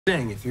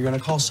thing. If you're gonna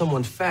call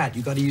someone fat,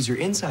 you gotta use your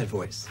inside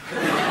voice.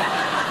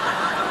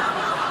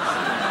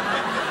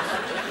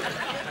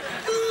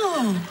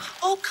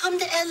 Oh, come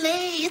to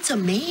LA. It's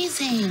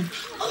amazing.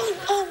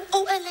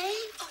 Oh, LA?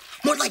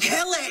 More like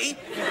LA.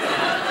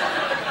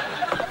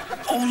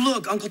 Oh,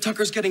 look, Uncle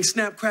Tucker's getting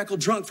snap, crackle,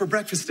 drunk for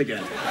breakfast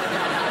again.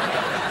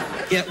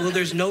 Yeah, well,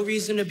 there's no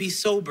reason to be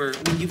sober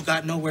when you've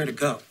got nowhere to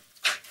go.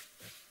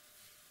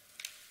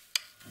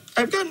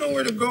 I've got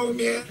nowhere to go,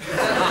 man.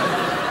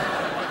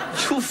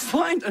 You'll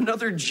find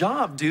another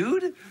job,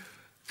 dude.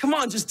 Come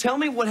on, just tell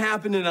me what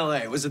happened in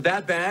LA. Was it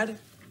that bad?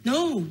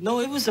 No,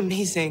 it was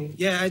amazing.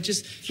 Yeah, I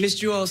just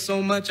missed you all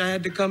so much I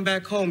had to come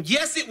back home.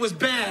 Yes, it was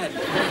bad.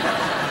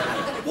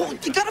 Well,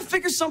 you gotta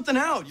figure something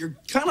out. You're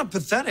kind of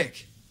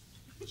pathetic.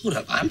 Hold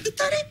up, I'm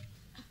pathetic?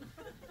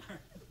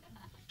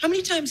 How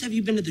many times have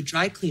you been to the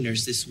dry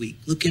cleaners this week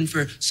looking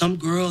for some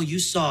girl you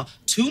saw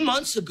 2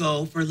 months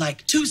ago for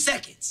like 2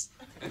 seconds?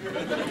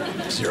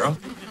 0.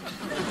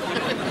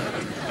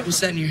 What's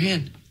that in your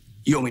hand?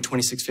 You owe me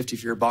 $26.50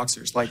 for your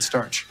boxers, light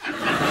starch.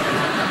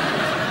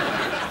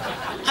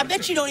 I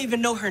bet you don't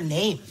even know her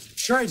name.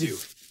 Sure I do.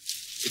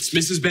 It's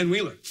Mrs. Ben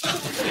Wheeler.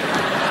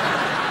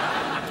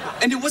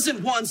 And it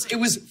wasn't once, it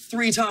was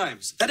 3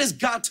 times. That has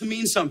got to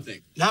mean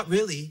something. Not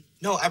really.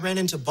 No, I ran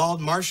into Bald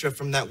Marsha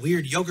from that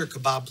weird yogurt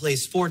kebab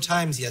place 4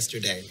 times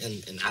yesterday,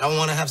 and I don't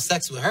want to have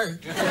sex with her.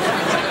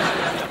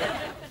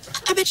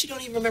 I bet you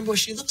don't even remember what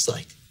she looks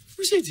like. Of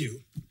course I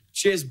do.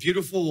 She has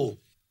beautiful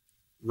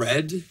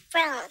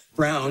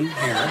brown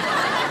hair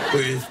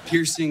with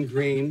piercing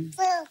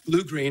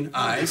blue-green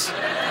eyes,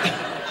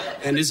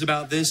 and is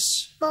about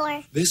this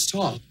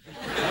tall.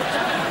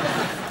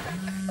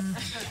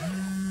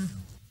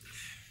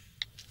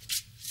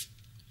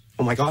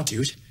 Oh my God,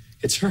 dude,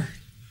 it's her.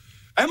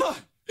 Emma,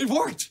 it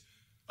worked.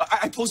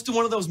 I posted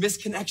one of those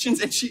missed connections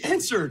and she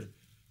answered.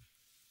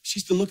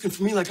 She's been looking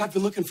for me like I've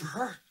been looking for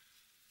her.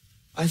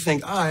 I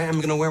think I am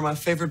gonna wear my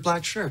favorite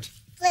black shirt.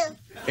 Blue.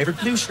 Favorite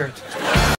blue shirt.